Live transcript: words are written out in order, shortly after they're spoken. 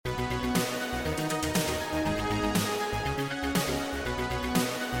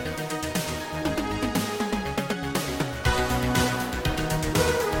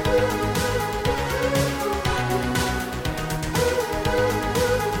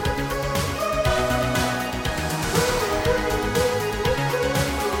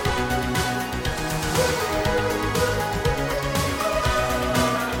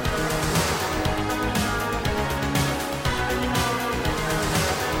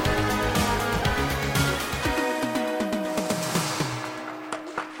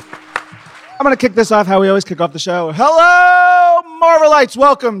I'm going to kick this off how we always kick off the show. Hello, Marvelites.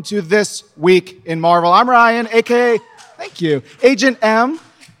 Welcome to This Week in Marvel. I'm Ryan, a.k.a. Thank you, Agent M.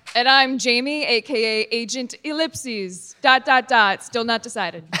 And I'm Jamie, a.k.a. Agent Ellipses, ... Still not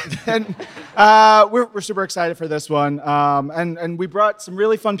decided. And we're super excited for this one. And we brought some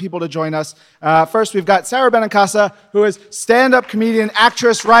really fun people to join us. First, we've got Sara Benincasa, who is stand-up comedian,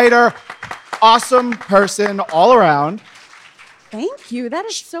 actress, writer, awesome person all around. Thank you. That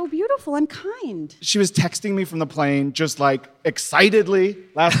is so beautiful and kind. She was texting me from the plane just like excitedly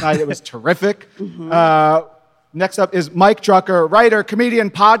last night. It was terrific. Mm-hmm. Next up is Mike Drucker, writer, comedian,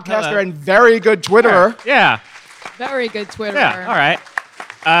 podcaster, and very good Twitterer. Yeah. Very good Twitterer. Yeah, all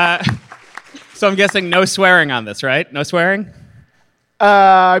right. So I'm guessing no swearing on this, right? No swearing?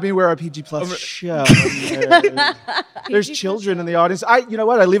 I mean, we're a PG plus show. There's children in the audience. You know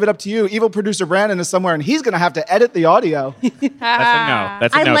what? I leave it up to you. Evil producer Brandon is somewhere, and he's going to have to edit the audio. That's a no.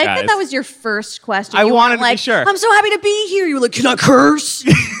 That's a I no, like guys. that was your first question. I You wanted weren't to be like, sure. I'm so happy to be here. You were like, can I curse?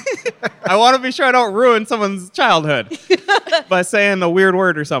 I want to be sure I don't ruin someone's childhood by saying a weird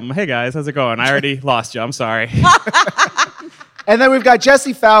word or something. Hey, guys, how's it going? I already lost you. I'm sorry. And then we've got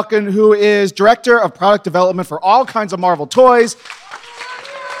Jesse Falcon, who is director of product development for all kinds of Marvel toys.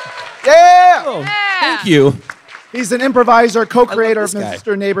 Yeah! Oh, thank you. He's an improviser, co-creator of this guy.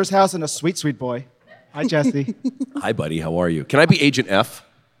 Mr. Neighbor's House, and a sweet, sweet boy. Hi, Jesse. Hi, buddy. How are you? Can I be Agent F?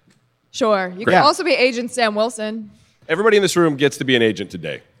 Sure. You can Yeah. also be Agent Sam Wilson. Everybody in this room gets to be an agent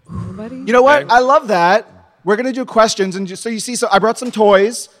today. Everybody? You know what? Okay. I love that. We're going to do questions. And just so you see, so I brought some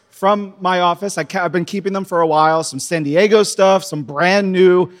toys from my office. I've been keeping them for a while. Some San Diego stuff, some brand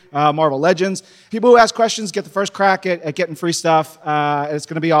new Marvel Legends. People who ask questions get the first crack at getting free stuff. And it's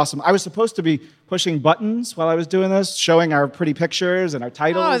going to be awesome. I was supposed to be pushing buttons while I was doing this, showing our pretty pictures and our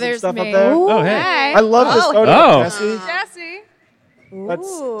titles and there's stuff me. up there. Oh, hey. I love this photo Oh. of Jesse. Jesse. That's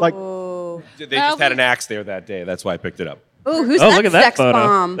like, They just had an axe there that day. That's why I picked it up. Ooh, who's Oh, that look at that sex photo.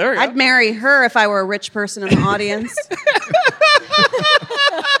 bomb? There we go. I'd marry her if I were a rich person in the audience.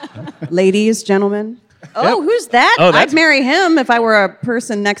 Ladies, gentlemen. Oh, who's that? Oh, that's- I'd marry him if I were a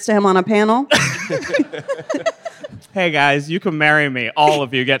person next to him on a panel. Hey, guys, you can marry me. All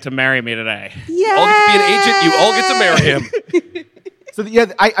of you get to marry me today. Yeah. All get to be an agent. You all get to marry him. so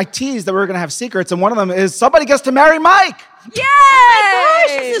yeah, I teased that we were going to have secrets, and one of them is somebody gets to marry Mike. Yay! Oh my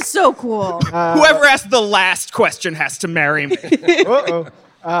gosh, this is so cool. Whoever asked the last question has to marry me. Uh-oh.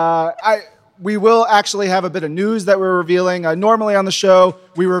 We will actually have a bit of news that we're revealing. Normally on the show,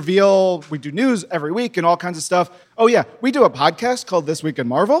 we do news every week and all kinds of stuff. Oh yeah, we do a podcast called This Week in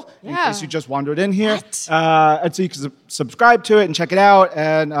Marvel, in Yeah. case you just wandered in here. And so you can subscribe to it and check it out.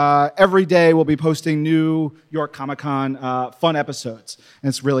 And every day we'll be posting New York Comic Con fun episodes. And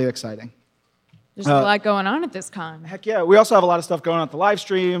it's really exciting. There's a lot going on at this con. Heck yeah. We also have a lot of stuff going on at the live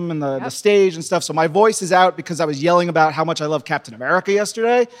stream and the stage and stuff. So my voice is out because I was yelling about how much I love Captain America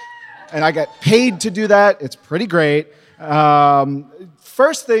yesterday. And I got paid to do that. It's pretty great.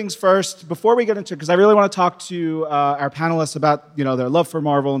 First things first, before we get into it, because I really want to talk to our panelists about their love for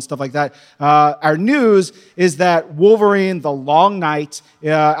Marvel and stuff like that. Our news is that Wolverine: The Long Night,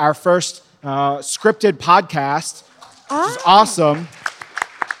 our first scripted podcast, which is awesome,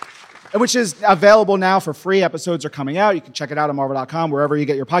 and which is available now for free. Episodes are coming out. You can check it out on Marvel.com, wherever you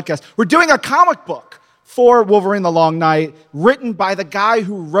get your podcast. We're doing a comic book for Wolverine: The Long Night, written by the guy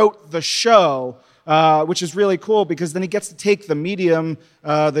who wrote the show, which is really cool because then he gets to take the medium,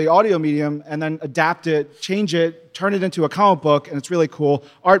 the audio medium, and then adapt it, change it, turn it into a comic book, and it's really cool.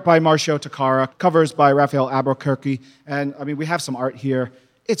 Art by Marcio Takara, covers by Raphael Albuquerque, and I mean, we have some art here.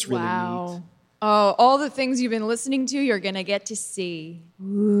 It's really neat. Oh, all the things you've been listening to, you're going to get to see.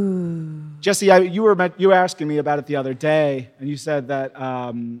 Jesse, you were asking me about it the other day, and you said that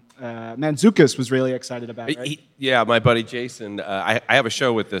Mantzoukas was really excited about it. Right? Yeah, my buddy Jason. I have a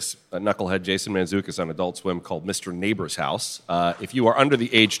show with this knucklehead Jason Mantzoukas on Adult Swim called Mr. Neighbor's House. If you are under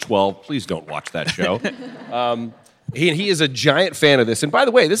the age 12, please don't watch that show. He is a giant fan of this. And by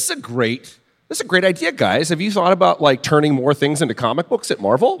the way, this is a great idea, guys. Have you thought about turning more things into comic books at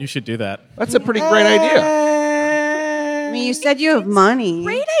Marvel? You should do that. That's a pretty great idea. I mean, you said you have money.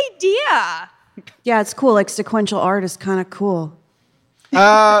 Great idea. Yeah, it's cool. Like sequential art is kind of cool.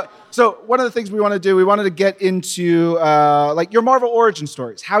 So one of the things we want to do, we wanted to get into your Marvel origin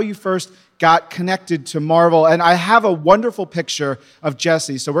stories, how you first got connected to Marvel. And I have a wonderful picture of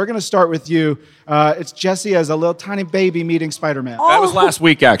Jesse. So we're going to start with you. It's Jesse as a little tiny baby meeting Spider-Man. That was last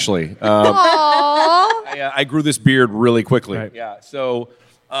week, actually. Aww. I grew this beard really quickly. Right. Yeah. So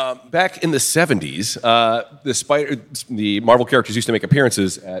Back in the 70s, the Marvel characters used to make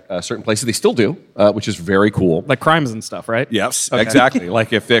appearances at certain places. They still do, which is very cool. Like crimes and stuff, right? Yes, Okay. exactly.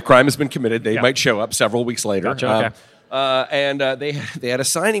 Like if the crime has been committed, they might show up several weeks later. Gotcha, okay. They had a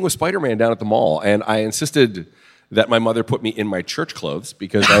signing with Spider-Man down at the mall, and I insisted that my mother put me in my church clothes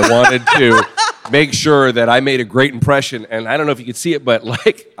because I wanted to make sure that I made a great impression. And I don't know if you can see it, but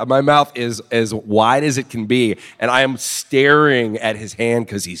like my mouth is as wide as it can be, and I am staring at his hand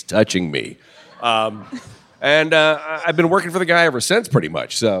because he's touching me. I've been working for the guy ever since, pretty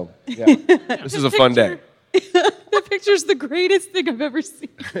much. So yeah, this is a fun day. That picture's the greatest thing I've ever seen.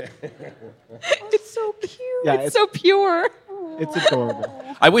 It's so cute. Yeah, it's so pure. It's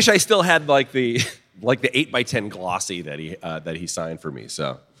adorable. I wish I still had like the 8x10 glossy that he signed for me.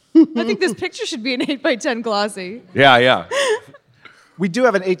 So I think this picture should be an 8x10 glossy. yeah. We do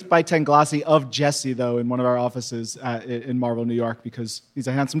have an 8x10 glossy of Jesse, though, in one of our offices in Marvel, New York, because he's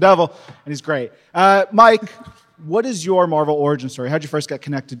a handsome devil, and he's great. Mike, what is your Marvel origin story? How'd you first get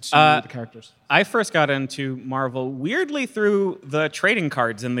connected to the characters? I first got into Marvel weirdly through the trading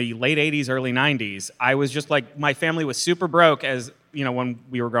cards in the late 80s, early 90s. I was just like, my family was super broke when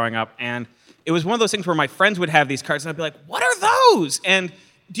we were growing up, and it was one of those things where my friends would have these cards, and I'd be like, what are those? And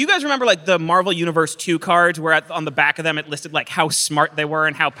do you guys remember like the Marvel Universe 2 cards where on the back of them it listed like how smart they were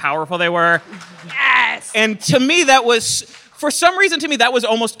and how powerful they were? Yes! And to me for some reason that was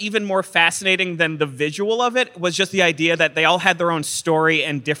almost even more fascinating than the visual of it, was just the idea that they all had their own story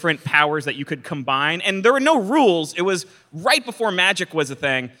and different powers that you could combine. And there were no rules. It was right before magic was a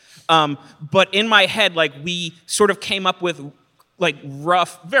thing. But in my head, like we sort of came up with like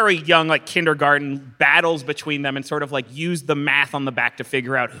rough, very young, like kindergarten battles between them and sort of like used the math on the back to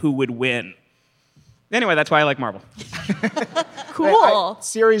figure out who would win. Anyway, that's why I like Marvel. Cool.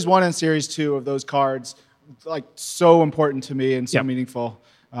 Series 1 and Series 2 of those cards, like so important to me and so Yep. meaningful.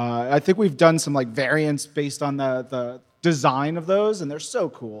 I think we've done some like variants based on the design of those, and they're so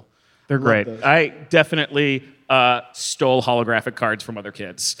cool. They're Love great. those. I definitely stole holographic cards from other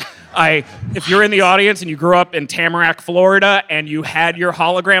kids. If you're in the audience and you grew up in Tamarack, Florida, and you had your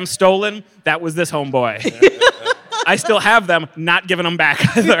hologram stolen, that was this homeboy. I still have them, not giving them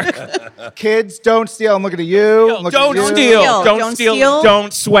back either. Kids, don't steal. I'm looking at you. I'm looking Don't at you. steal. Don't Don't steal. steal.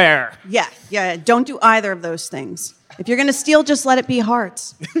 Don't swear. Yeah. Don't do either of those things. If you're going to steal, just let it be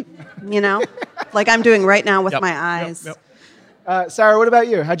hearts. Like I'm doing right now with my eyes. Yep. Sarah, what about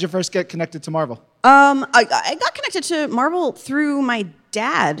you? How'd you first get connected to Marvel? I got connected to Marvel through my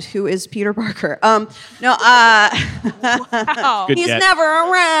dad, who is Peter Parker. Wow. Good He's get. never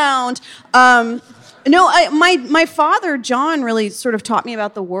around. My father John really sort of taught me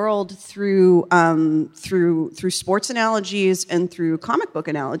about the world through sports analogies and through comic book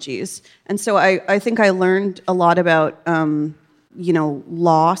analogies, and so I think I learned a lot about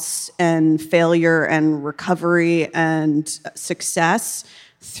loss and failure and recovery and success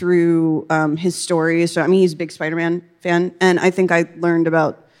through his stories. So, I mean, he's a big Spider-Man fan, and I think I learned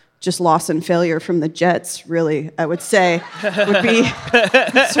about just loss and failure from the Jets, really, I would say, would be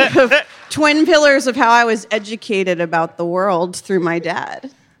sort of twin pillars of how I was educated about the world through my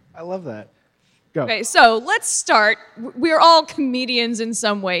dad. I love that. Go. Okay, so let's start. We're all comedians in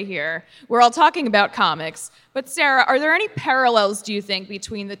some way here. We're all talking about comics. But Sarah, are there any parallels, do you think,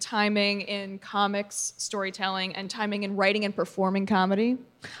 between the timing in comics storytelling and timing in writing and performing comedy?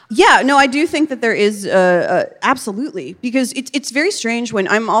 Yeah, no, I do think that there is absolutely, because it's very strange when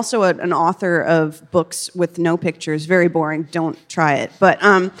I'm also an author of books with no pictures. Very boring. Don't try it. But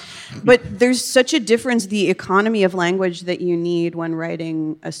there's such a difference. The economy of language that you need when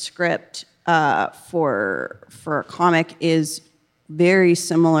writing a script for a comic is very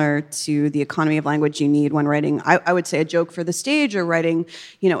similar to the economy of language you need when writing, I would say, a joke for the stage, or writing,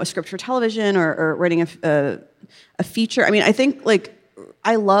 a script for television, or writing a feature. I mean, I think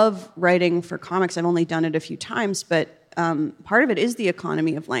I love writing for comics. I've only done it a few times, but part of it is the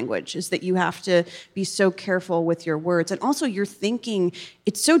economy of language, is that you have to be so careful with your words. And also you're thinking,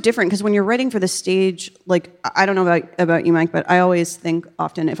 it's so different, because when you're writing for the stage, I don't know about you, Mike, but I always think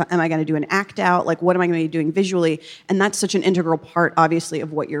often, am I going to do an act out? What am I going to be doing visually? And that's such an integral part, obviously,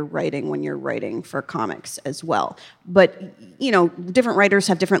 of what you're writing when you're writing for comics as well. But, different writers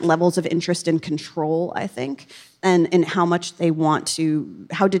have different levels of interest and control, I think, and how much they want to,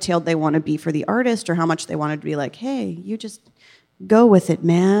 how detailed they want to be for the artist, or how much they want to be like, hey, you just go with it,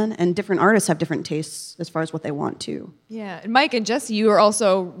 man. And different artists have different tastes as far as what they want to. Yeah, and Mike and Jesse, you are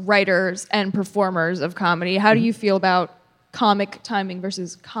also writers and performers of comedy. How do you feel about comic timing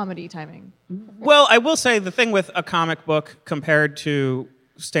versus comedy timing? Well, I will say the thing with a comic book compared to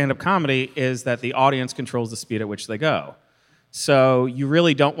stand-up comedy is that the audience controls the speed at which they go. So you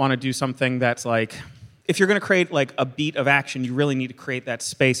really don't want to do something that's like, if you're going to create like a beat of action, you really need to create that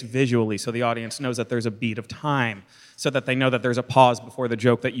space visually so the audience knows that there's a beat of time, so that they know that there's a pause before the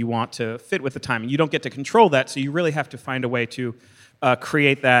joke that you want to fit with the time. And you don't get to control that, so you really have to find a way to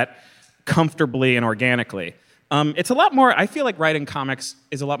create that comfortably and organically. It's a lot more, I feel like writing comics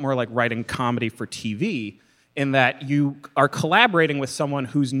is a lot more like writing comedy for TV, in that you are collaborating with someone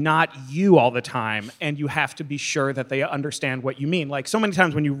who's not you all the time, and you have to be sure that they understand what you mean. Like, so many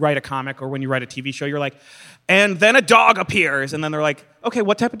times when you write a comic or when you write a TV show, you're like, and then a dog appears, and then they're like, okay,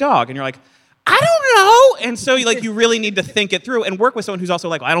 what type of dog? And you're like, I don't know. And so you really need to think it through and work with someone who's also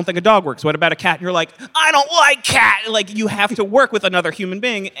like, well, I don't think a dog works. What about a cat? And you're like, I don't like cat. Like, you have to work with another human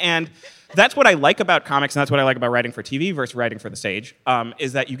being. And that's what I like about comics, and that's what I like about writing for TV versus writing for the stage,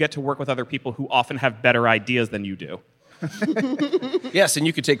 is that you get to work with other people who often have better ideas than you do. Yes, and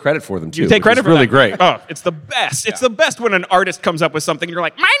you can take credit for them too. You take credit for really that. Great. Oh, it's the best. It's the best when an artist comes up with something and you're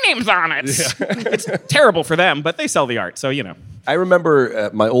like, my name's on it. Yeah. It's terrible for them, but they sell the art, so you know. I remember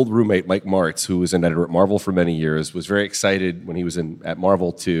my old roommate, Mike Martz, who was an editor at Marvel for many years, was very excited when he was at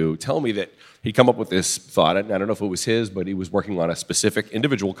Marvel to tell me that he'd come up with this thought, and I don't know if it was his, but he was working on a specific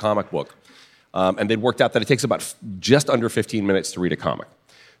individual comic book. And they'd worked out that it takes about just under 15 minutes to read a comic.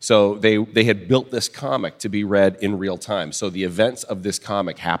 So they had built this comic to be read in real time. So the events of this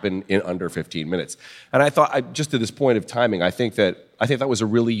comic happen in under 15 minutes. And I thought, just to this point of timing, I think that was a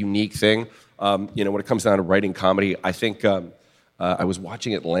really unique thing. When it comes down to writing comedy, I think I was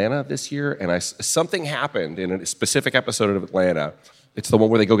watching Atlanta this year, and something happened in a specific episode of Atlanta. It's the one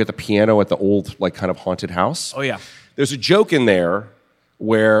where they go get the piano at the old, like, kind of haunted house. Oh, yeah. There's a joke in there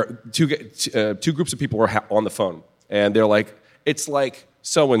where two groups of people were on the phone, and they're like, it's like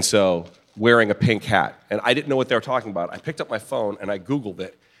so-and-so wearing a pink hat. And I didn't know what they were talking about. I picked up my phone, and I Googled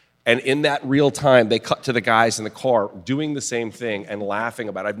it. And in that real time, they cut to the guys in the car doing the same thing and laughing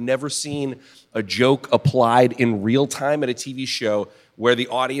about it. I've never seen a joke applied in real time at a TV show where the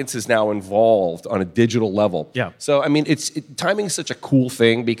audience is now involved on a digital level. Yeah. So, I mean, timing is such a cool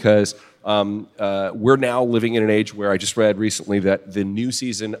thing because we're now living in an age where I just read recently that the new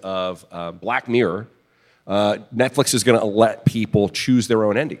season of Black Mirror, Netflix is going to let people choose their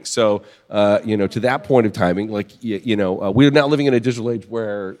own ending. So, to that point of timing, we're now living in a digital age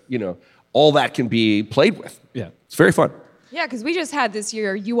where, all that can be played with. Yeah. It's very fun. Yeah, because we just had this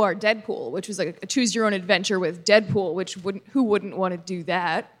year You Are Deadpool, which was like a choose-your-own-adventure with Deadpool, who wouldn't want to do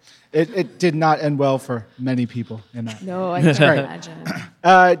that? It did not end well for many people in that. No, I can't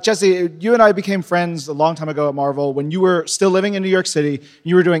imagine. Jesse, you and I became friends a long time ago at Marvel when you were still living in New York City.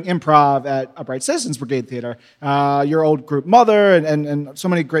 You were doing improv at Upright Citizens Brigade Theater. Your old group mother and so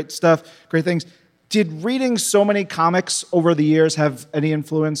many great stuff, great things. Did reading so many comics over the years have any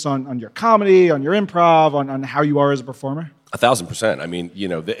influence on your comedy, on your improv, on how you are as a performer? 1,000%. I mean,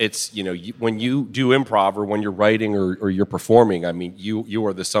 it's, when you do improv or when you're writing or you're performing, I mean, you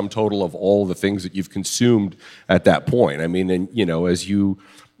are the sum total of all the things that you've consumed at that point. I mean, and, as you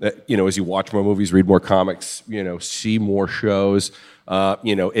watch more movies, read more comics, see more shows,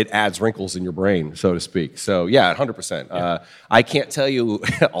 it adds wrinkles in your brain, so to speak. So, yeah, 100%. Yeah. I can't tell you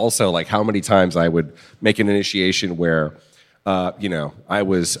also, like, how many times I would make an initiation where, I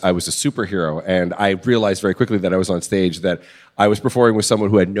was a superhero, and I realized very quickly that I was on stage that I was performing with someone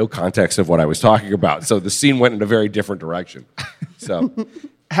who had no context of what I was talking about. So the scene went in a very different direction. So,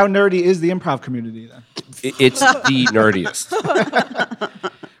 how nerdy is the improv community then? It's the nerdiest.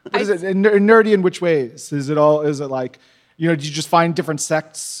 What is it? Nerdy in which ways? Is it like, do you just find different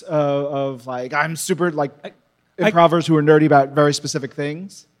sects of like, I'm super like improvers who are nerdy about very specific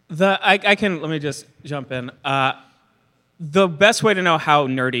things? Let me just jump in. The best way to know how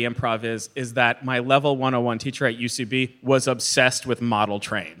nerdy improv is that my level 101 teacher at UCB was obsessed with model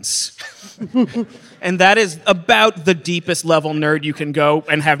trains. And that is about the deepest level nerd you can go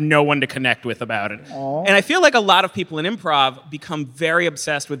and have no one to connect with about it. Aww. And I feel like a lot of people in improv become very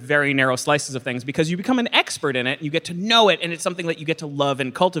obsessed with very narrow slices of things because you become an expert in it, and you get to know it, and it's something that you get to love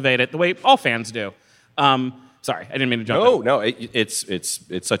and cultivate it the way all fans do. Sorry, I didn't mean to jump in. No,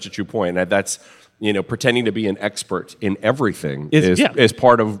 it's such a true point. And that's, pretending to be an expert in everything is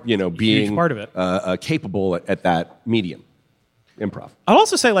part of, being part of it. Capable at that medium, improv. I'll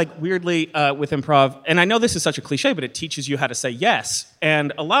also say, like, weirdly with improv, and I know this is such a cliche, but it teaches you how to say yes.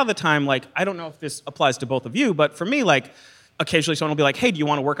 And a lot of the time, like, I don't know if this applies to both of you, but for me, like, occasionally someone will be like, hey, do you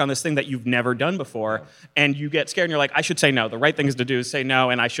want to work on this thing that you've never done before? And you get scared, and you're like, I should say no. The right thing is to do is say no,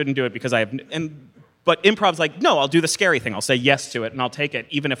 and I shouldn't do it because But improv's like, no, I'll do the scary thing. I'll say yes to it, and I'll take it,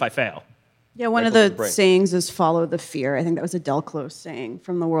 even if I fail. Yeah, one of the sayings is follow the fear. I think that was a Del Close saying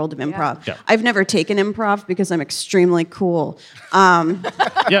from the world of improv. Yeah. I've never taken improv because I'm extremely cool.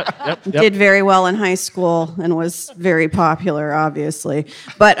 Yep. Did very well in high school and was very popular, obviously.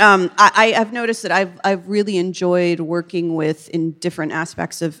 But I've noticed that I've really enjoyed working in different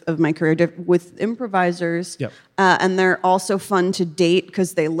aspects of my career with improvisers. Yep. And they're also fun to date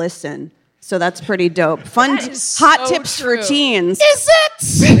because they listen. So that's pretty dope. Fun, That is hot so tips true. for teens. Is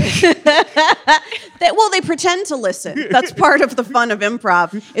it? They pretend to listen. That's part of the fun of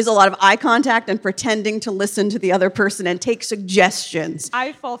improv, is a lot of eye contact and pretending to listen to the other person and take suggestions.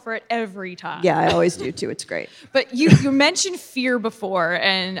 I fall for it every time. Yeah, I always do too. It's great. But you mentioned fear before,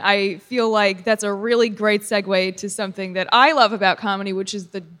 and I feel like that's a really great segue to something that I love about comedy, which is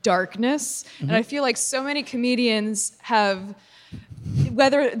the darkness. And I feel like so many comedians have,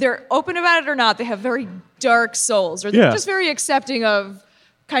 whether they're open about it or not, they have very dark souls, or they're just very accepting of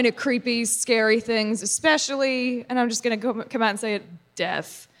kind of creepy, scary things, especially, and I'm just going to come out and say it,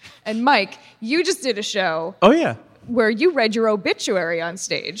 death. And Mike, you just did a show. Oh, yeah. Where you read your obituary on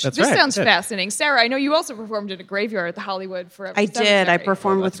stage. That's this right. sounds Yeah. fascinating. Sarah, I know you also performed at a graveyard at the Hollywood Forever I did. Cemetery. I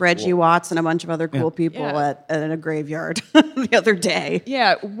performed with Reggie Watts and a bunch of other cool people Yeah. at a graveyard the other day.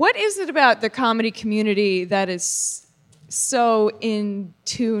 Yeah. What is it about the comedy community that is so in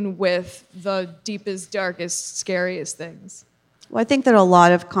tune with the deepest, darkest, scariest things? Well, I think that a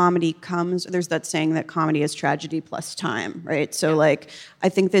lot of comedy there's that saying that comedy is tragedy plus time, right? So, I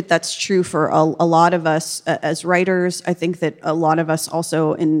think that that's true for a lot of us as writers. I think that a lot of us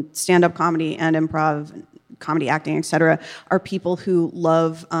also in stand-up comedy and improv, comedy acting, et cetera, are people who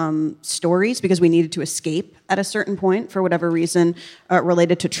love stories because we needed to escape at a certain point for whatever reason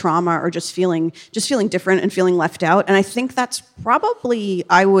related to trauma or just feeling different and feeling left out. And I think that's probably,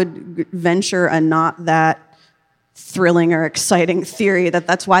 I would venture a not that thrilling or exciting theory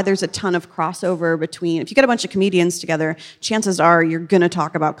that's why there's a ton of crossover between, if you get a bunch of comedians together, chances are you're going to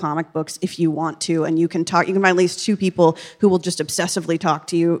talk about comic books if you want to, and you can find at least two people who will just obsessively talk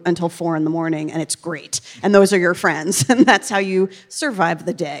to you until 4 a.m, and it's great, and those are your friends, and that's how you survive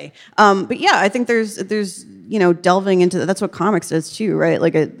the day. But yeah, I think there's delving into that's what comics does too,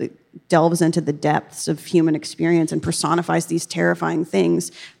 right? It delves into the depths of human experience and personifies these terrifying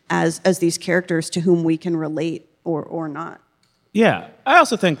things as these characters to whom we can relate or not. Yeah. I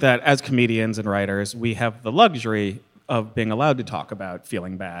also think that as comedians and writers, we have the luxury of being allowed to talk about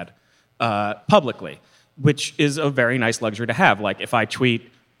feeling bad publicly, which is a very nice luxury to have. Like, if I tweet,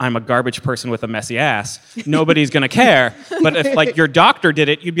 I'm a garbage person with a messy ass, nobody's going to care. But if, your doctor did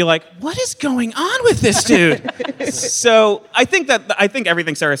it, you'd be like, what is going on with this dude? So I think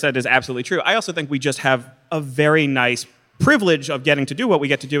everything Sarah said is absolutely true. I also think we just have a very nice privilege of getting to do what we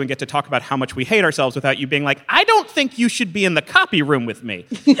get to do and get to talk about how much we hate ourselves without you being like, I don't think you should be in the copy room with me,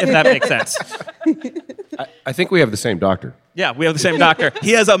 if that makes sense. I think we have the same doctor. Yeah, we have the same doctor.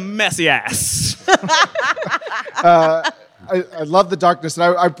 He has a messy ass. I love the darkness,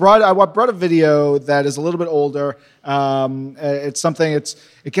 and I brought a video that is a little bit older.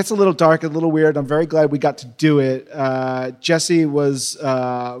 It gets a little dark, a little weird. I'm very glad we got to do it. Jesse was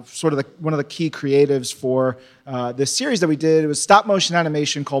sort of one of the key creatives for this series that we did. It was stop motion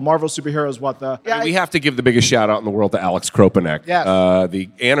animation called Marvel Superheroes What the. Yeah, we have to give the biggest shout out in the world to Alex Kropanek, Yes. The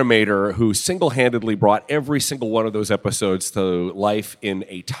animator who single-handedly brought every single one of those episodes to life in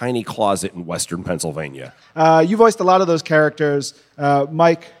a tiny closet in Western Pennsylvania. You voiced a lot of those characters.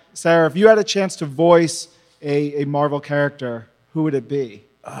 Mike, Sarah, if you had a chance to voice a Marvel character, who would it be?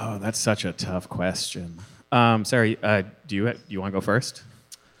 Oh, that's such a tough question. Sarah, do you want to go first?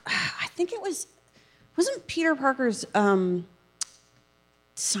 I think wasn't Peter Parker's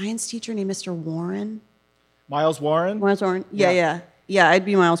science teacher named Mr. Warren? Miles Warren? Miles Warren? Yeah, I'd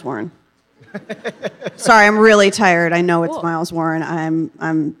be Miles Warren. Sorry, I'm really tired. I know it's Miles Warren.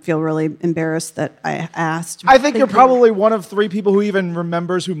 I'm feel really embarrassed that I asked. I think you're probably one of 3 people who even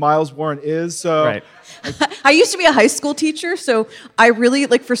remembers who Miles Warren is. So Right. I used to be a high school teacher, so I really,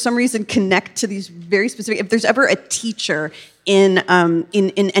 for some reason, connect to these very specific. If there's ever a teacher in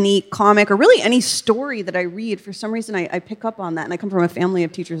any comic or really any story that I read, for some reason I pick up on that, and I come from a family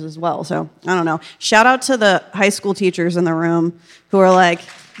of teachers as well. So I don't know. Shout out to the high school teachers in the room who are like,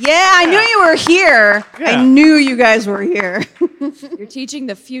 yeah, I knew you were here. Yeah. I knew you guys were here. You're teaching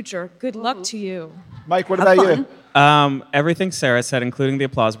the future. Good luck to you. Mike, what about you? Everything Sarah said, including the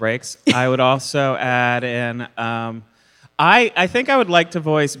applause breaks. I would also add in, I think I would like to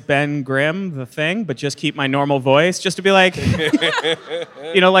voice Ben Grimm, the Thing, but just keep my normal voice, just to be like,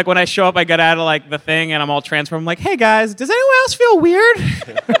 like when I show up, I get out of the Thing and I'm all transformed. I'm like, hey guys, does anyone else feel weird?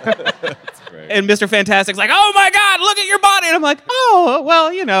 That's great. And Mr. Fantastic's like, oh my God, look at your body. And I'm like, oh, well,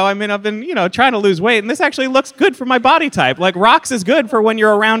 I've been, trying to lose weight, and this actually looks good for my body type. Like, rocks is good for when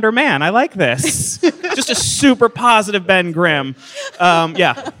you're a rounder man. I like this. Just a super positive Ben Grimm.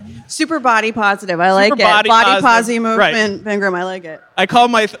 Yeah. Super body positive. I like it. Body Posi movement. Right. Ben Grimm, I like it. I call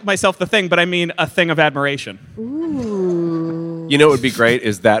myself the Thing, but I mean a thing of admiration. Ooh. You know what would be great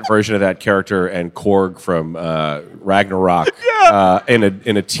is that version of that character and Korg from Ragnarok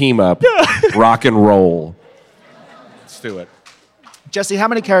in a team up, rock and roll. Let's do it. Jesse, how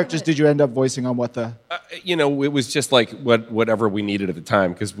many characters did you end up voicing on What The? It was just like whatever we needed at the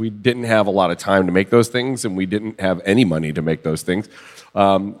time because we didn't have a lot of time to make those things and we didn't have any money to make those things.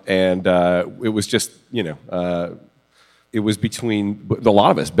 It was just, it was between a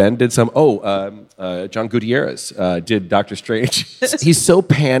lot of us. Ben did some. John Gutierrez did Doctor Strange. He's so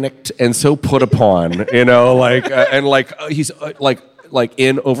panicked and so put upon, he's like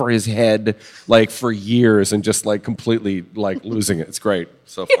in over his head for years and just completely losing it. It's great.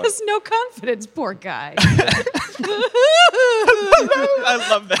 So He fun. has no confidence, poor guy. I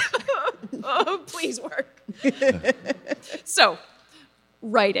love that. Oh, please work. So,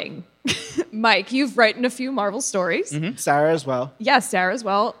 writing. Mike, you've written a few Marvel stories. Mm-hmm. Sarah as well. Yes, Sarah as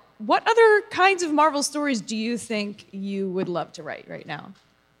well. What other kinds of Marvel stories do you think you would love to write right now?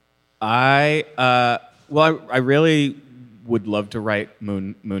 I really would love to write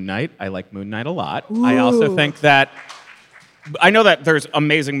Moon Knight. I like Moon Knight a lot. Ooh. I also think that I know that there's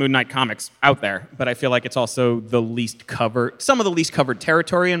amazing Moon Knight comics out there, but I feel like it's also some of the least covered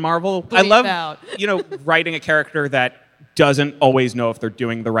territory in Marvel. I love, writing a character that doesn't always know if they're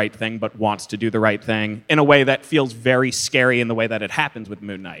doing the right thing, but wants to do the right thing in a way that feels very scary in the way that it happens with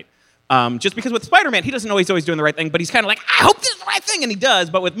Moon Knight. Just because with Spider-Man, he doesn't know he's always doing the right thing, but he's kind of like, I hope this is the right thing, and he does.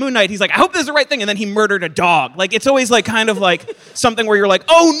 But with Moon Knight, he's like, I hope this is the right thing, and then he murdered a dog. It's always something where you're like,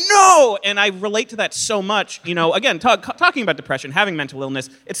 oh no! And I relate to that so much. Again, talking about depression, having mental illness,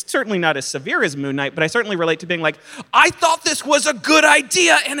 it's certainly not as severe as Moon Knight, but I certainly relate to being like, I thought this was a good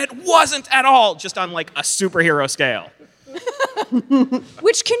idea, and it wasn't at all, just on a superhero scale.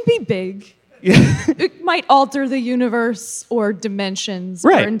 Which can be big. Yeah. It might alter the universe or dimensions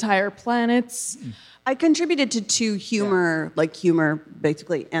or entire planets. I contributed to 2 humor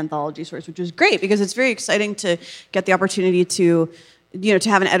basically anthology stories, which was great because it's very exciting to get the opportunity to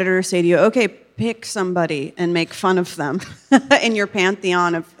have an editor say to you, okay, pick somebody and make fun of them in your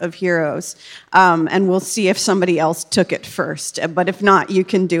pantheon of heroes. And we'll see if somebody else took it first. But if not, you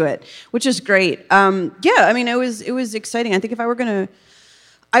can do it, which is great. It was exciting. I think if I were going to,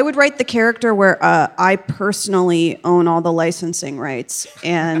 I would write the character where I personally own all the licensing rights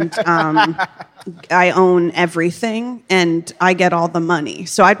and I own everything and I get all the money.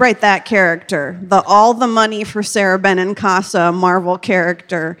 So I'd write that character, all the money for Sara Benincasa Marvel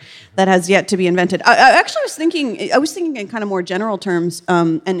character that has yet to be invented. I was thinking in kind of more general terms,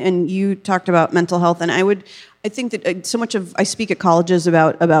 and you talked about mental health, and I think that so much of I speak at colleges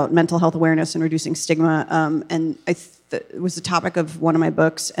about mental health awareness and reducing stigma, and it was the topic of one of my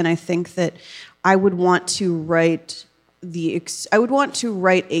books, and I think that I would want to write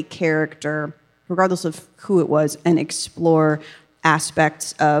a character, regardless of who it was, and explore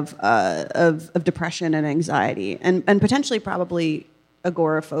aspects of depression and anxiety, and potentially probably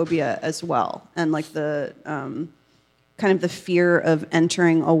agoraphobia as well, and the kind of the fear of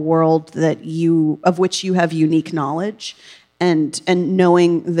entering a world of which you have unique knowledge. And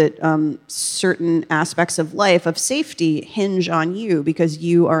knowing that certain aspects of life, of safety, hinge on you because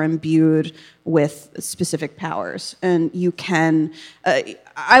you are imbued with specific powers. And you can,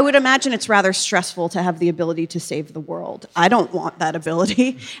 I would imagine it's rather stressful to have the ability to save the world. I don't want that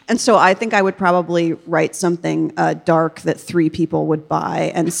ability. And so I think I would probably write something dark that 3 people would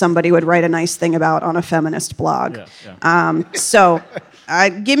buy and somebody would write a nice thing about on a feminist blog. So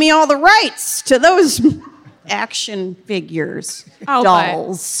give me all the rights to those action figures,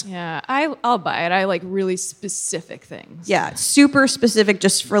 dolls. Yeah, I'll buy it. I like really specific things. Yeah, super specific,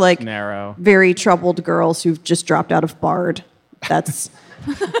 just for narrow, very troubled girls who've just dropped out of Bard. That's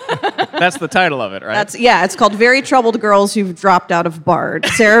the title of it, right? It's called Very Troubled Girls Who've Dropped Out of Bard.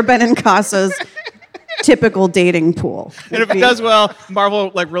 Sara Benincasa's typical dating pool. And if it does well, Marvel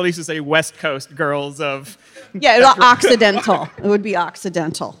releases a West Coast Girls of Occidental. It would be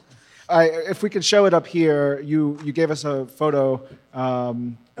Occidental. If we could show it up here, you gave us a photo.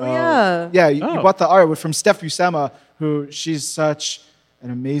 You bought the art from Steph Buscema, she's such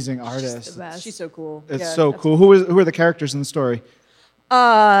an amazing artist. She's the best. She's so cool. It's so cool. Who are the characters in the story?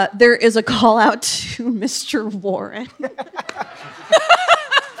 There is a call out to Mr. Warren.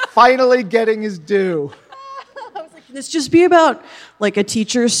 Finally getting his due. Can this just be about like a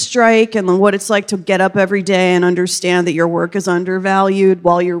teacher's strike and what it's like to get up every day and understand that your work is undervalued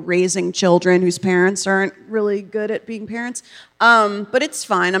while you're raising children whose parents aren't really good at being parents? But it's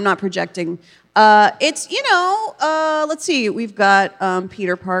fine. I'm not projecting. It's, let's see. We've got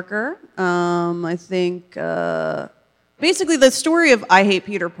Peter Parker. I think basically the story of I Hate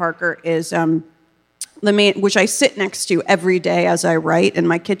Peter Parker is the main, which I sit next to every day as I write in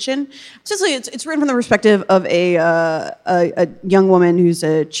my kitchen. It's written from the perspective of a young woman who's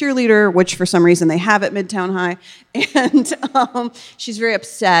a cheerleader, which for some reason they have at Midtown High, and she's very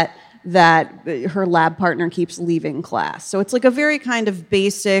upset that her lab partner keeps leaving class. So it's like a very kind of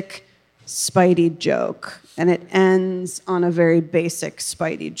basic Spidey joke, and it ends on a very basic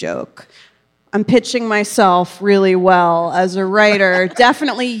Spidey joke. I'm pitching myself really well as a writer.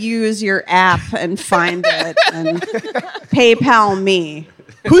 Definitely use your app and find it and PayPal me.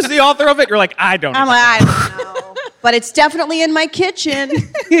 Who's the author of it? You're like, I don't know. I don't know. But it's definitely in my kitchen.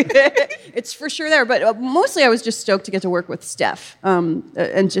 It's for sure there. But mostly I was just stoked to get to work with Steph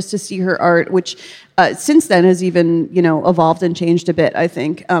and just to see her art, which since then has even, evolved and changed a bit, I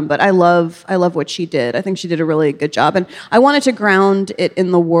think. But I love what she did. I think she did a really good job. And I wanted to ground it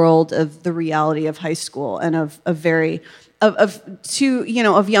in the world of the reality of high school and of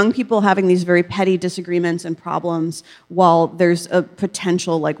young people having these very petty disagreements and problems while there's a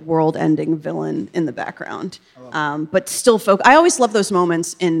potential like world-ending villain in the background. But still I always love those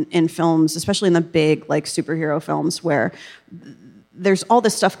moments in films, especially in the big like superhero films where there's all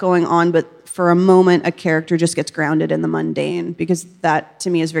this stuff going on, but for a moment a character just gets grounded in the mundane, because that to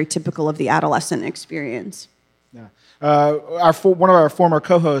me is very typical of the adolescent experience. Yeah. One of our former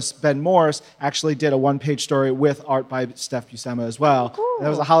co-hosts, Ben Morse, actually did a one-page story with art by Steph Buscema as well. Cool. That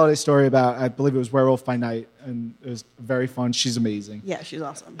was a holiday story about, I believe it was Werewolf by Night, and it was very fun. She's amazing. Yeah, she's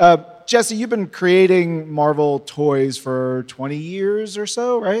awesome. Jesse, you've been creating Marvel toys for 20 years or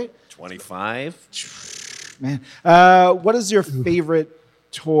so, right? 25. Man. What is your favorite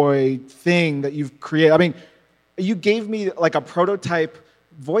toy thing that you've created? I mean, you gave me like a prototype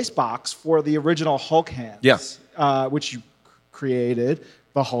voice box for the original Hulk hands. Yes. Which you created,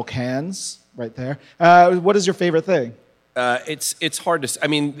 the Hulk hands, right there. What is your favorite thing? It's hard to. I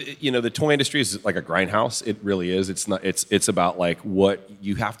mean, the toy industry is like a grindhouse. It really is. It's not. It's about like what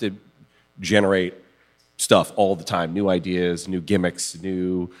you have to generate stuff all the time. New ideas, new gimmicks,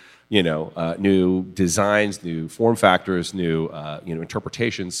 new designs, new form factors, new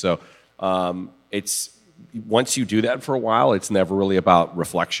interpretations. So it's. Once you do that for a while, it's never really about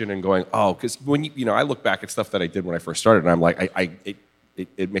reflection and going, oh, because when I look back at stuff that I did when I first started, and I'm like,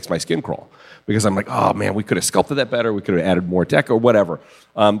 it makes my skin crawl, because I'm like, oh man, we could have sculpted that better, we could have added more deck or whatever.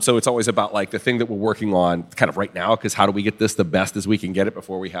 So it's always about like the thing that we're working on kind of right now, because how do we get this the best as we can get it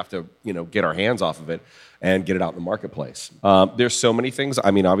before we have to get our hands off of it and get it out in the marketplace. There's so many things.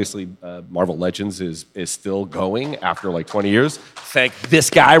 I mean, obviously, Marvel Legends is still going after like 20 years. Thank this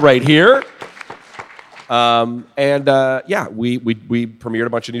guy right here. We premiered a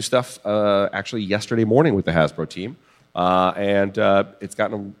bunch of new stuff actually yesterday morning with the Hasbro team, and it's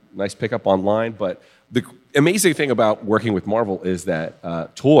gotten a nice pickup online. But the amazing thing about working with Marvel is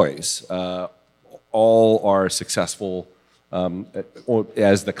that toys all are successful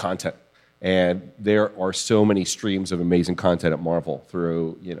as the content, and there are so many streams of amazing content at Marvel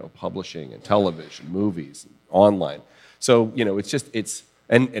through publishing and television, movies, and online. So it's.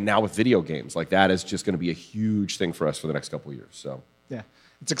 And now with video games, like that is just going to be a huge thing for us for the next couple of years. So yeah,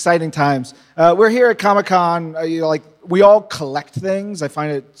 it's exciting times. We're here at Comic-Con. We all collect things. I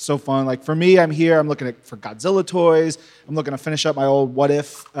find it so fun. Like for me, I'm here. I'm looking for Godzilla toys. I'm looking to finish up my old What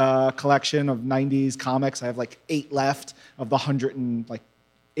If collection of '90s comics. I have like 8 left of the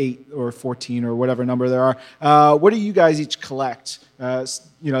 108 or 14 or whatever number there are. What do you guys each collect? Is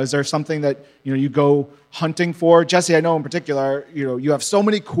there something that you go hunting for? Jesse, I know in particular, you have so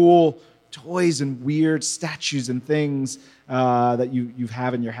many cool toys and weird statues and things that you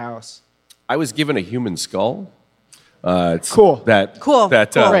have in your house. I was given a human skull. It's cool. Cool.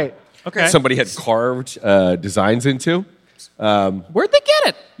 Great. Okay. Somebody had carved designs into. Where'd they get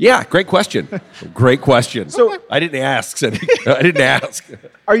it? Yeah, great question. Great question. So I didn't ask. I didn't ask.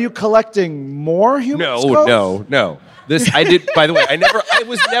 Are you collecting more human skulls? No. This I did. By the way, I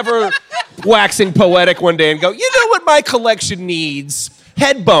was never waxing poetic one day and go, what my collection needs?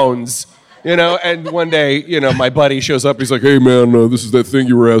 Head bones. And one day, my buddy shows up. He's like, hey man, this is that thing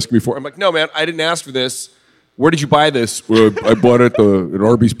you were asking me for. I'm like, no man, I didn't ask for this. Where did you buy this? Well, I bought it at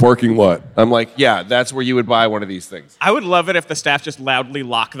Arby's parking lot. I'm like, yeah, that's where you would buy one of these things. I would love it if the staff just loudly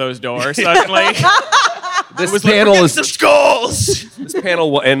lock those doors suddenly. This panel is some skulls. This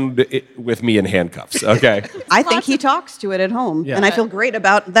panel will end with me in handcuffs. Okay. I think he talks to it at home, and I feel great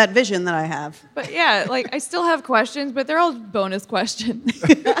about that vision that I have. But yeah, like I still have questions, but they're all bonus questions.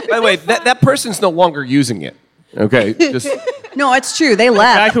 By the way, that person's no longer using it. Okay. Just No, it's true. They The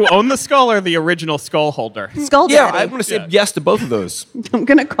guy left. who owned the skull or the original skull holder? Skull Daddy. I'm going to say yes to both of those. I'm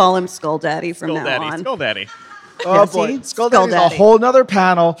gonna call him Skull Daddy from Skull now Daddy. on. Skull Daddy. Oh see? boy, Skull Skull Daddy's a Daddy. whole nother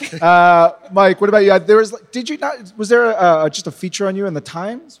panel. Mike, what about you? There was, did you not? Was there just a feature on you in the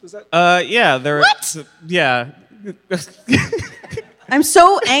Times? Was that? Yeah. What? Yeah. I'm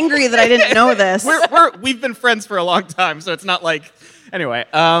so angry that I didn't know this. We've been friends for a long time, so it's not like. Anyway,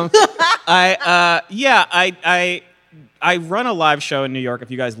 I run a live show in New York.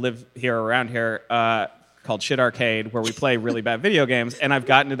 If you guys live here or around here, called Shit Arcade, where we play really bad video games. And I've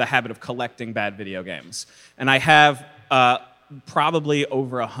gotten into the habit of collecting bad video games, and I have probably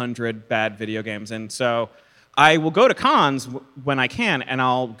over 100 bad video games. And so I will go to cons when I can, and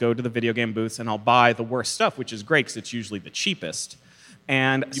I'll go to the video game booths and I'll buy the worst stuff, which is great because it's usually the cheapest.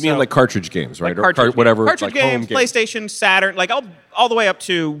 And You mean like cartridge games, right? Like cartridge whatever. Cartridge like home games, PlayStation, Saturn, like all the way up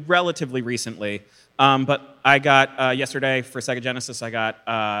to relatively recently. But I got, yesterday for Sega Genesis, I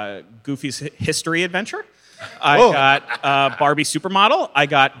got Goofy's History Adventure. I got Barbie Supermodel. I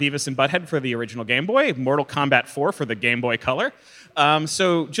got Beavis and Butthead for the original Game Boy. Mortal Kombat 4 for the Game Boy Color.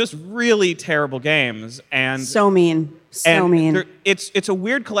 So just really terrible games. And So mean. So mean. It's a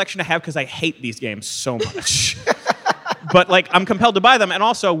weird collection to have because I hate these games so much. But like I'm compelled to buy them, and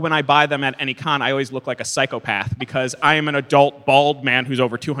also when I buy them at any con, I always look like a psychopath because I am an adult bald man who's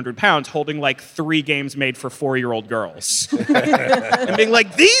over 200 pounds holding like 3 games made for 4-year-old girls, and being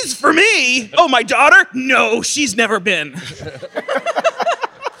like, "These for me? Oh, my daughter? No, she's never been."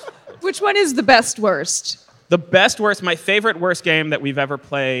 Which one is the best worst? The best worst, my favorite worst game that we've ever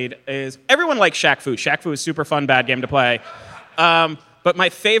played is everyone likes Shaq Fu. Shaq Fu is super fun, bad game to play. But my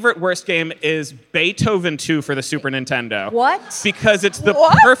favorite worst game is Beethoven 2 for the Super Nintendo. What? Because it's the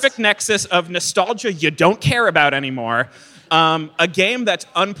perfect nexus of nostalgia you don't care about anymore. A game that's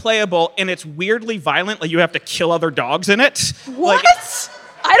unplayable and it's weirdly violent, like you have to kill other dogs in it. What? Like,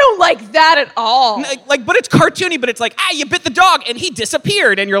 I don't like that at all. but it's cartoony, but it's like, you bit the dog and he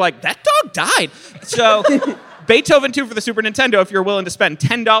disappeared. And you're like, that dog died. So Beethoven 2 for the Super Nintendo, if you're willing to spend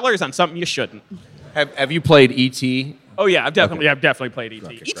 $10 on something you shouldn't. Have you played E.T.? Oh yeah, I've definitely played E.T.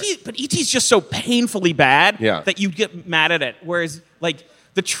 Okay, E.T. But E.T.'s just so painfully bad that you get mad at it. Whereas like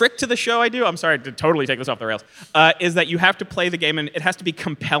the trick to the show I do, I'm sorry to totally take this off the rails, is that you have to play the game and it has to be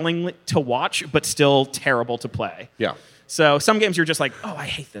compelling to watch, but still terrible to play. Yeah. So some games you're just like, oh, I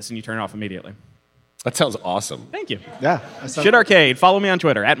hate this, and you turn it off immediately. That sounds awesome. Thank you. Yeah. Shit Arcade. Follow me on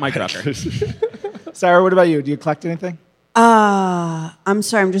Twitter at Mike Drucker. Sarah, what about you? Do you collect anything? I'm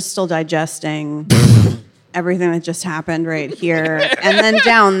sorry, I'm just still digesting everything that just happened right here. And then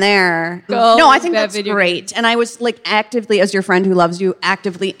down there. No, I think that's great. And I was like actively, as your friend who loves you,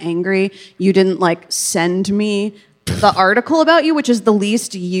 actively angry. You didn't like send me the article about you, which is the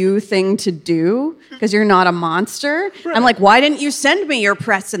least you thing to do because you're not a monster. Right. I'm like, why didn't you send me your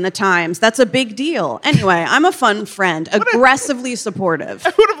press in the Times? That's a big deal. Anyway, I'm a fun friend, aggressively supportive.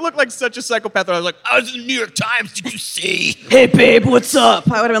 I would have looked like such a psychopath when I was like, I was in the New York Times, did you see? Hey, babe, what's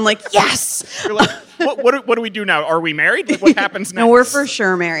up? I would have been like, yes. You're like, what do we do now? Are we married? Like, what happens next? No, we're for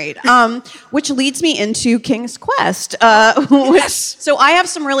sure married. Which leads me into King's Quest. So I have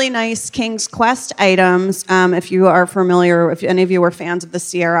some really nice King's Quest items. If you are familiar, if any of you are fans of the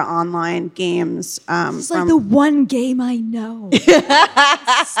Sierra Online games. It's like the one game I know.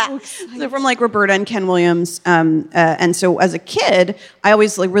 So from like Roberta and Ken Williams. And so as a kid, I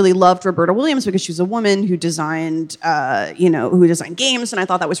always like really loved Roberta Williams because she was a woman who designed, who designed games, and I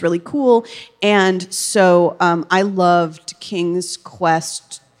thought that was really cool. And so I loved King's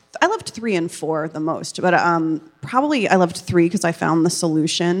Quest. I loved 3 and 4 the most, but probably I loved 3 because I found the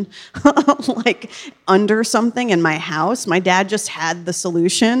solution like under something in my house. My dad just had the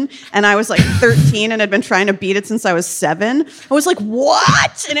solution, and I was like 13 and had been trying to beat it since I was 7. I was like,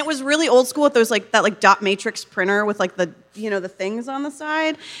 what? And it was really old school with those like that like dot matrix printer with like the the things on the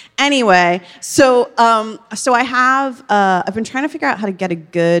side. Anyway, so I have I've been trying to figure out how to get a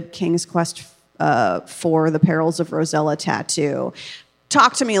good King's Quest for the Perils of Rosella tattoo.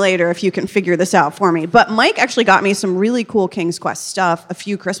 Talk to me later if you can figure this out for me. But Mike actually got me some really cool King's Quest stuff a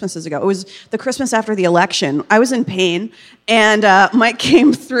few Christmases ago. It was the Christmas after the election. I was in pain, and Mike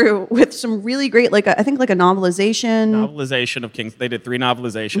came through with some really great, I think a novelization. Novelization of King's. They did 3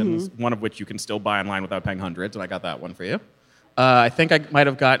 novelizations, one of which you can still buy online without paying hundreds, and I got that one for you. I think I might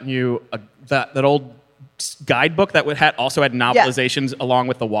have gotten you that old guidebook that also had novelizations along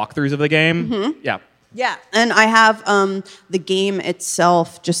with the walkthroughs of the game. Mm-hmm. Yeah. Yeah, and I have the game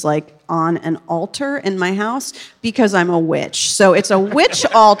itself just like on an altar in my house because I'm a witch. So it's a witch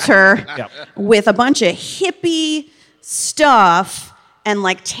altar with a bunch of hippie stuff and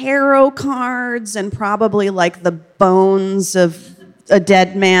like tarot cards and probably like the bones of a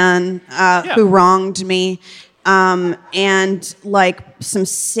dead man who wronged me, and like some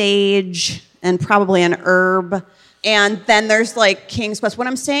sage and probably an herb. And then there's like King's Quest. What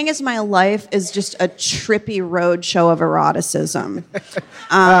I'm saying is my life is just a trippy roadshow of eroticism.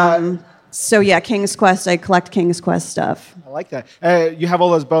 So yeah, King's Quest. I collect King's Quest stuff. I like that. You have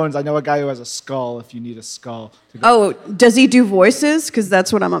all those bones. I know a guy who has a skull if you need a skull. Oh, does he do voices? Because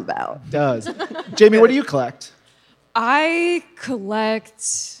that's what I'm about. Does. Jamie, what do you collect? I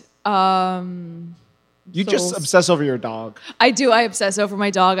collect. You just obsess over your dog. I do. I obsess over my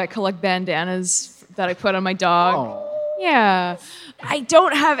dog. I collect bandanas that I put on my dog. Oh. Yeah. I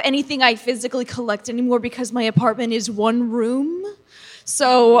don't have anything I physically collect anymore because my apartment is one room.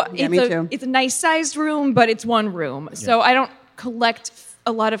 So it's a nice sized room, but it's one room. Yeah. So I don't collect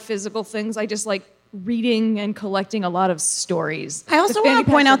a lot of physical things. I just like reading and collecting a lot of stories. I also want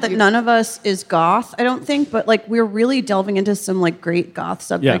to point out that none of us is goth, I don't think, but like we're really delving into some like great goth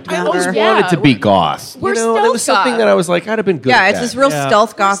subject matter. I always wanted to be goth. We're that was something that I was like, I'd have been good at it's this real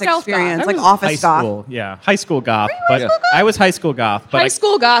stealth goth experience, like office goth. High school goth. But I was high school goth. But high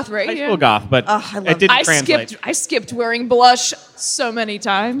school goth, right? High school goth, but it didn't translate. I skipped wearing blush so many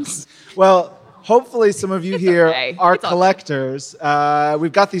times. Well, hopefully some of you here are collectors.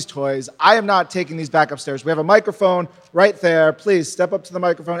 We've got these toys. I am not taking these back upstairs. We have a microphone right there. Please step up to the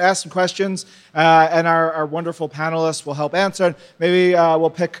microphone, ask some questions, and our wonderful panelists will help answer. Maybe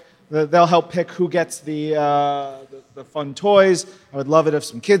they'll help pick who gets the fun toys. I would love it if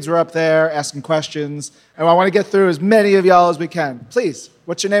some kids were up there asking questions. And I want to get through as many of y'all as we can. Please,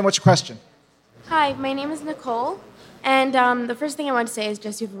 what's your name? What's your question? Hi, my name is Nicole. And the first thing I want to say is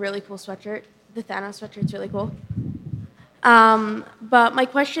just you have a really cool sweatshirt. The Thanos sweatshirt's really cool. But my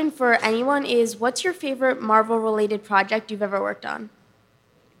question for anyone is, what's your favorite Marvel-related project you've ever worked on?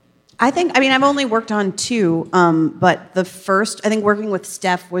 I've only worked on 2, but the first, I think working with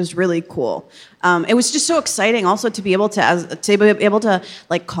Steph was really cool. It was just so exciting also to be able to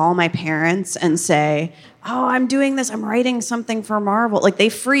like call my parents and say, oh, I'm doing this, I'm writing something for Marvel. Like they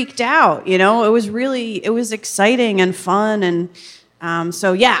freaked out, you know? It was exciting and fun and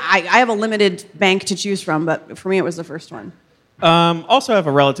I have a limited bank to choose from, but for me it was the first one. Also have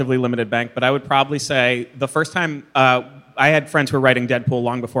a relatively limited bank, but I would probably say the first time I had friends who were writing Deadpool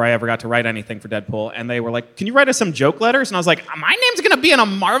long before I ever got to write anything for Deadpool, and they were like, can you write us some joke letters? And I was like, my name's going to be in a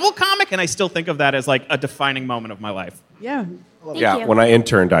Marvel comic? And I still think of that as like a defining moment of my life. Yeah. Thank you. When I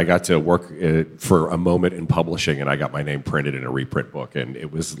interned, I got to work for a moment in publishing, and I got my name printed in a reprint book, and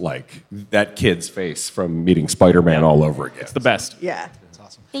it was like that kid's face from meeting Spider-Man all over again. It's the best. Yeah. That's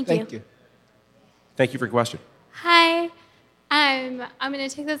awesome. Thank you. Thank you for your question. Hi. I'm going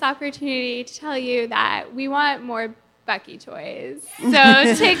to take this opportunity to tell you that we want more Bucky toys. So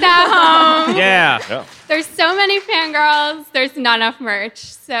take that home. Yeah. There's so many fangirls. There's not enough merch.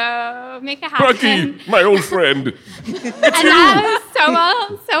 So make it happen. Bucky, my old friend. And that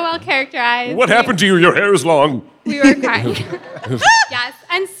was so well characterized. What happened to you? Your hair is long. We were crying. Yes.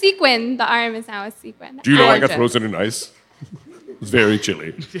 And sequin. The arm is now a sequin. Do you know I got frozen in ice? It's very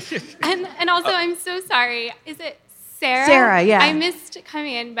chilly. And also, I'm so sorry. Is it Sara? Sara, yeah. I missed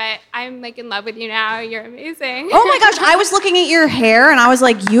coming in, but I'm like in love with you now. You're amazing. Oh my gosh, I was looking at your hair and I was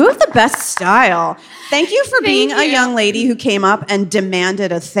like, you have the best style. Thank you for being a young lady who came up and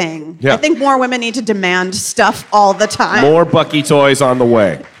demanded a thing. Yeah. I think more women need to demand stuff all the time. More Bucky toys on the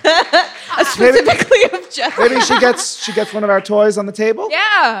way. Specifically of Jeff. Maybe she gets one of our toys on the table.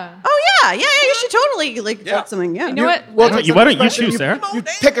 Yeah. Oh yeah, you should totally put something. Yeah. You know what? Why don't you choose, Sarah? You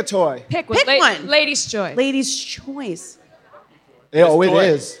pick a toy. Pick one. Ladies' choice. Ladies' choice. Oh, it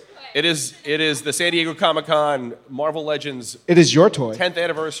is. It is the San Diego Comic-Con Marvel Legends It is your toy. 10th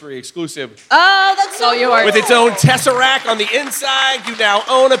anniversary exclusive. Oh, that's so yours. With its own Tesseract on the inside, you now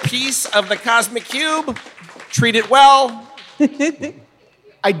own a piece of the Cosmic Cube. Treat it well.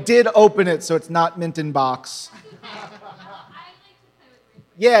 I did open it, so it's not mint in box.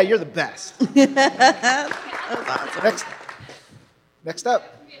 Yeah, you're the best. Next up.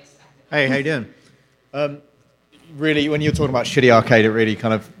 Hey, how you doing? Really, when you were talking about shitty arcade, it really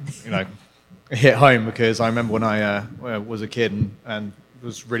kind of, hit home because I remember when I was a kid and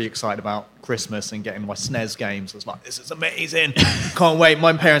was really excited about Christmas and getting my SNES games. I was like, this is amazing. Can't wait.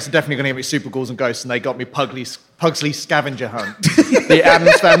 My parents are definitely going to get me Super Ghouls and Ghosts, and they got me Pugsley Scavenger Hunt, the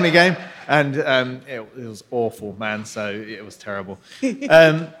Addams Family game. And it was awful, man. So it was terrible.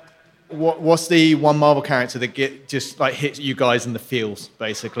 what's the one Marvel character that just hits you guys in the feels,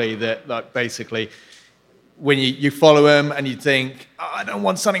 basically? That basically, when you follow him and you think, I don't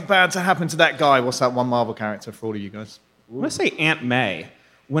want something bad to happen to that guy. What's that one Marvel character for all of you guys? I'm gonna say Aunt May.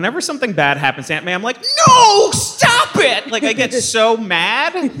 Whenever something bad happens to Aunt May, I'm like, no, stop it! I get so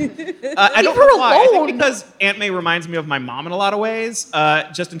mad. I don't know why. I think because Aunt May reminds me of my mom in a lot of ways,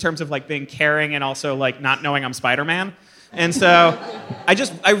 just in terms of being caring and also not knowing I'm Spider-Man. And so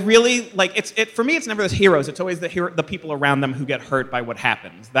I really for me, it's never the heroes. It's always the people around them who get hurt by what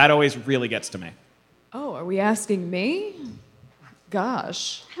happens. That always really gets to me. Oh, are we asking me?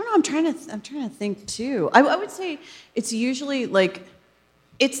 Gosh. I don't know. I'm trying to think too. I would say it's usually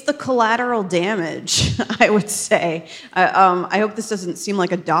it's the collateral damage, I would say. I hope this doesn't seem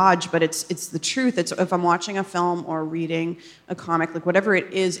like a dodge, but it's the truth. It's if I'm watching a film or reading a comic, whatever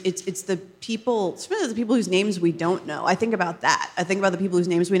it is, it's the people, especially the people whose names we don't know. I think about that. I think about the people whose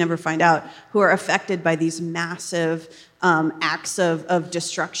names we never find out, who are affected by these massive acts of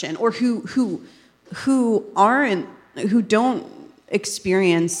destruction, or who don't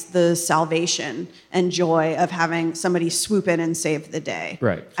experience the salvation and joy of having somebody swoop in and save the day.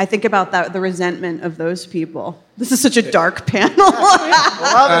 Right. I think about the resentment of those people. This is such a dark panel.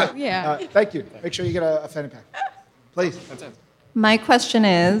 Love it. Yeah. Thank you. Make sure you get a fanny pack. Please. That's it. My question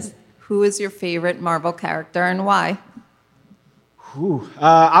is, who is your favorite Marvel character and why?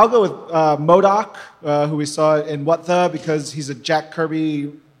 I'll go with MODOK, who we saw in What The, because he's a Jack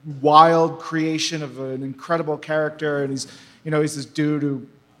Kirby wild creation of an incredible character, and he's this dude who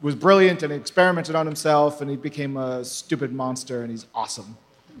was brilliant and experimented on himself, and he became a stupid monster, and he's awesome.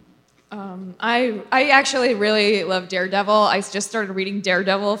 I actually really love Daredevil. I just started reading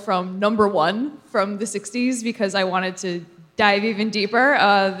Daredevil from #1 from the 60s because I wanted to dive even deeper.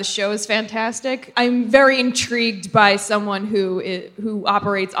 The show is fantastic. I'm very intrigued by someone who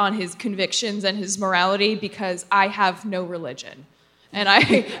operates on his convictions and his morality because I have no religion. And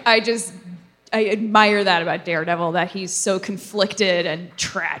I admire that about Daredevil, that he's so conflicted and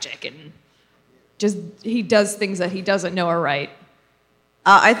tragic and he does things that he doesn't know are right.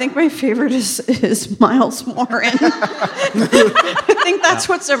 I think my favorite is Miles Warren. I think that's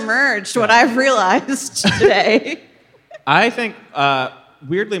what's emerged, what I've realized today. I think,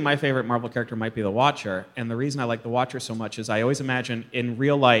 weirdly, my favorite Marvel character might be the Watcher. And the reason I like the Watcher so much is I always imagine in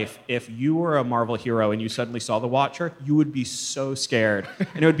real life, if you were a Marvel hero and you suddenly saw the Watcher, you would be so scared.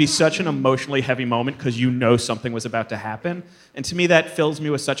 And it would be such an emotionally heavy moment because you know something was about to happen. And to me, that fills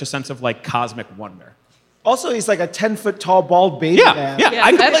me with such a sense of cosmic wonder. Also, he's like a 10-foot-tall bald baby man. Yeah,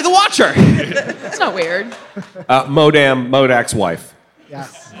 I could play the Watcher. That's not weird. Modak's wife.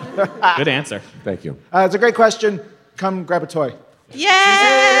 Yes. Good answer. Thank you. It's a great question. Come grab a toy.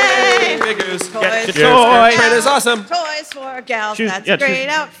 Yay! Big Goose. Toys. It is awesome. Toys for gals. Choose- That's yeah, a great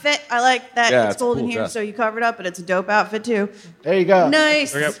choose- outfit. I like that. Yeah, it's it's gold in cool here, dress. so you cover it up, but it's a dope outfit too. There you go.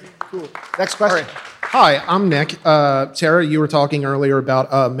 Nice. Cool. Next question. Hi, I'm Nick. Sarah, you were talking earlier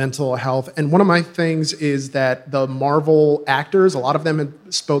about mental health, and one of my things is that the Marvel actors, a lot of them have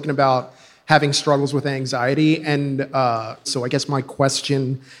spoken about having struggles with anxiety, and so I guess my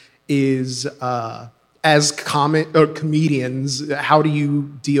question is, as comedians, how do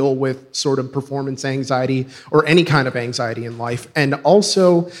you deal with sort of performance anxiety or any kind of anxiety in life? And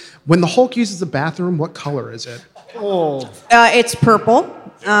also, when the Hulk uses the bathroom, what color is it? It's purple.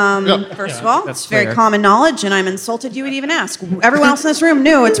 First of all, it's very common knowledge, and I'm insulted you would even ask. Everyone else in this room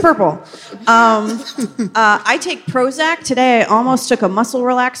knew it's purple. I take Prozac. Today I almost took a muscle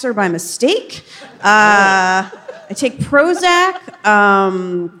relaxer by mistake. I take Prozac.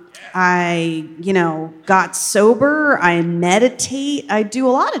 I got sober. I meditate. I do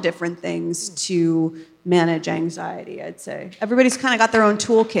a lot of different things to manage anxiety, I'd say. Everybody's kind of got their own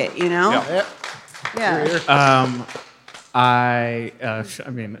toolkit, Yeah.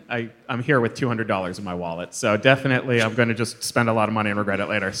 I'm here with $200 in my wallet, so definitely I'm going to just spend a lot of money and regret it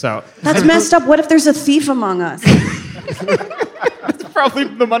later. So That's messed up. What if there's a thief among us? probably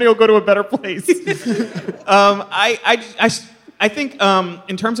the money will go to a better place. I think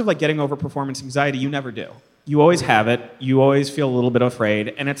in terms of getting over performance anxiety, you never do. You always have it. You always feel a little bit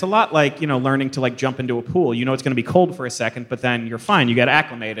afraid, and it's a lot like learning to jump into a pool. You know it's going to be cold for a second, but then you're fine. You get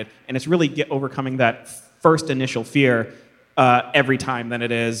acclimated, and it's really overcoming that first initial fear every time than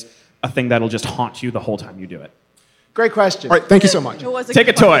it is a thing that'll just haunt you the whole time you do it. Great question. All right, thank you so much. Take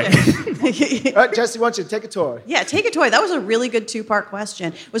a toy. Jesse wants you to take a toy. Yeah, take a toy. That was a really good two-part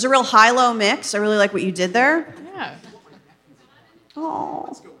question. It was a real high-low mix. I really like what you did there. Yeah. Oh,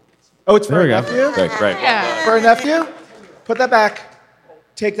 it's for a nephew? Okay, great. Yeah. For a nephew? Put that back.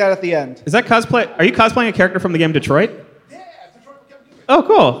 Take that at the end. Is that cosplay? Are you cosplaying a character from the game Detroit? Oh,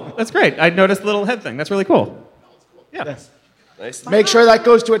 cool. That's great. I noticed the little head thing. That's really cool. Yeah. Yes. Nice. Make sure that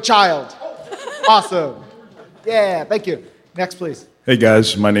goes to a child. Awesome. Yeah, thank you. Next, please. Hey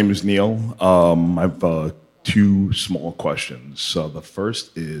guys, my name is Neil. I have 2 small questions. The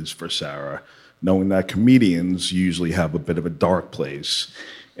first is for Sara. Knowing that comedians usually have a bit of a dark place,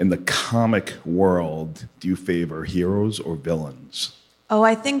 in the comic world, do you favor heroes or villains? Oh,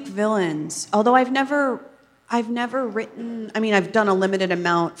 I think villains. Although I've never written. I mean, I've done a limited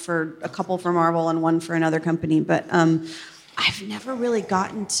amount for a couple for Marvel and one for another company, but I've never really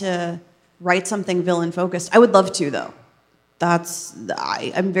gotten to write something villain focused. I would love to, though.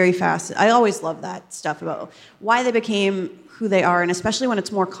 I'm very fast. I always love that stuff about why they became who they are, and especially when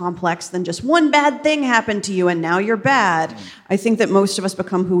it's more complex than just one bad thing happened to you and now you're bad. I think that most of us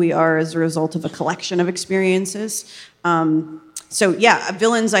become who we are as a result of a collection of experiences. So yeah,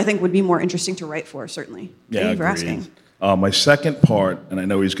 villains I think would be more interesting to write for, certainly. Yeah, Thank you for agreed. asking. My second part, and I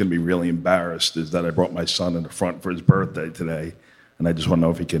know he's going to be really embarrassed, is that I brought my son in the front for his birthday today, and I just want to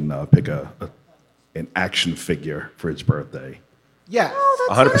know if he can pick an action figure for his birthday. Yeah. Oh,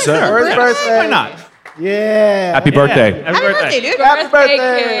 100%. For his birthday. Why not? Yeah. Happy birthday. Happy birthday. Dude. Happy birthday.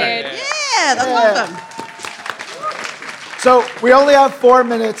 Kid. Yeah, that's awesome. So we only have 4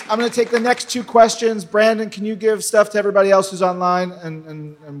 minutes. I'm going to take the next 2 questions. Brandon, can you give stuff to everybody else who's online,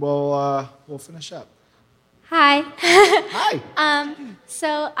 and we'll finish up. Hi. Hi.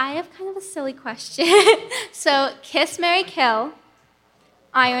 So I have kind of a silly question. So Kiss, Marry, Kill,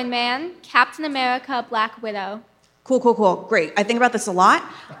 Iron Man, Captain America, Black Widow. Cool. Great. I think about this a lot.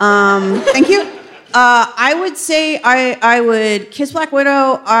 Thank you. I would say I would kiss Black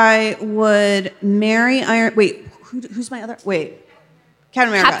Widow. I would marry Iron. Wait, who's my other? Wait,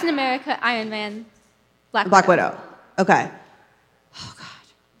 Captain America. Captain America, Iron Man, Black Widow. Okay. Oh God,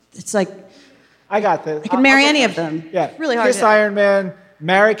 it's like I got this. I could marry any of them. Yeah. Really hard. Kiss Iron Man,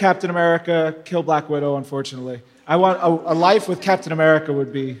 marry Captain America, kill Black Widow, unfortunately. I want a life with Captain America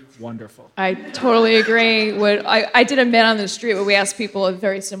would be wonderful. I totally agree. I did a Man on the Street where we asked people a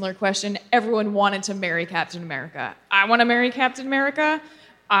very similar question. Everyone wanted to marry Captain America. I want to marry Captain America.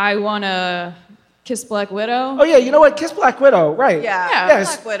 I want to kiss Black Widow. Oh, yeah, you know what? Kiss Black Widow, right. Yeah,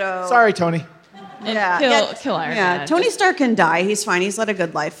 Yes. Black Widow. Sorry, Tony. And kill Iron Man. Tony Stark can die. He's fine. He's led a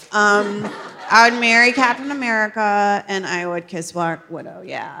good life. I would marry Captain America, and I would kiss Black Widow,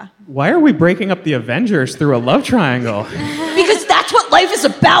 yeah. Why are we breaking up the Avengers through a love triangle? Because that's what life is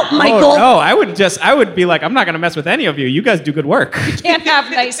about, Michael. Oh, no, I would be like, I'm not going to mess with any of you. You guys do good work. We can't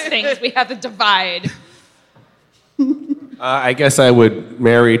have nice things. We have to divide. I guess I would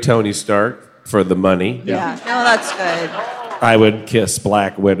marry Tony Stark for the money. Yeah. No, that's good. I would kiss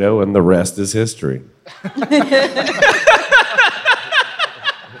Black Widow, and the rest is history.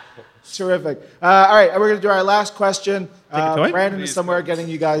 Terrific. All right, we're going to do our last question. toy? Brandon is somewhere getting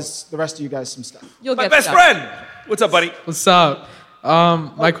the rest of you guys some stuff. You'll My get best stuff. friend. What's up, buddy? What's up?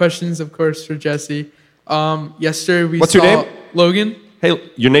 My question's, of course, for Jesse. Yesterday we What's saw your name? Logan.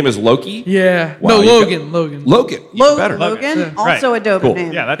 Hey, your name is Loki? Yeah. Wow, No, you Logan. Logan. Even better. Logan, Yeah. also Right. a dope Cool.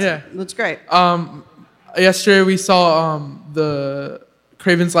 name. Yeah, That's great. Yesterday we saw the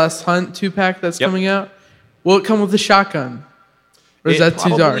Craven's Last Hunt 2-pack that's Yep. coming out. Will it come with a shotgun? Or is that too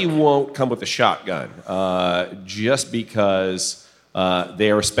dark? Probably won't come with a shotgun, just because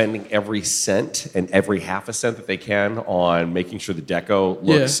they are spending every cent and every half a cent that they can on making sure the deco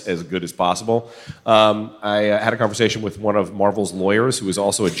looks as good as possible. I had a conversation with one of Marvel's lawyers, who is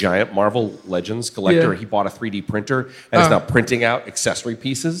also a giant Marvel Legends collector. Yeah. He bought a 3D printer and is now printing out accessory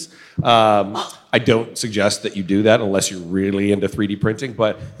pieces. I don't suggest that you do that unless you're really into 3D printing,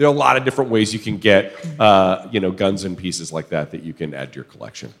 but there are a lot of different ways you can get, guns and pieces like that you can add to your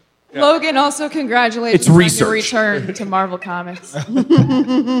collection. Yeah. Logan, also congratulations It's on research. your return to Marvel Comics.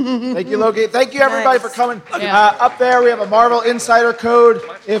 Thank you, Logan. Thank you, everybody, for coming. Yeah. Up there, we have a Marvel Insider code.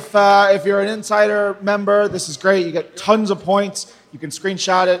 If you're an Insider member, this is great. You get tons of points. You can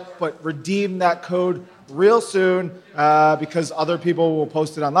screenshot it, but redeem that code real soon because other people will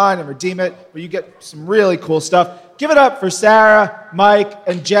post it online and redeem it. But you get some really cool stuff. Give it up for Sara, Mike,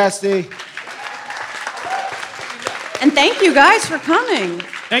 and Jesse. And thank you guys for coming.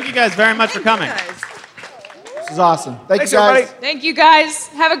 Thank you guys very much for coming. This is awesome. Thanks, you guys. everybody. Thank you guys.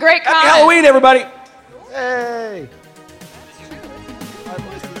 Have a great con. Happy Halloween, everybody. Hey.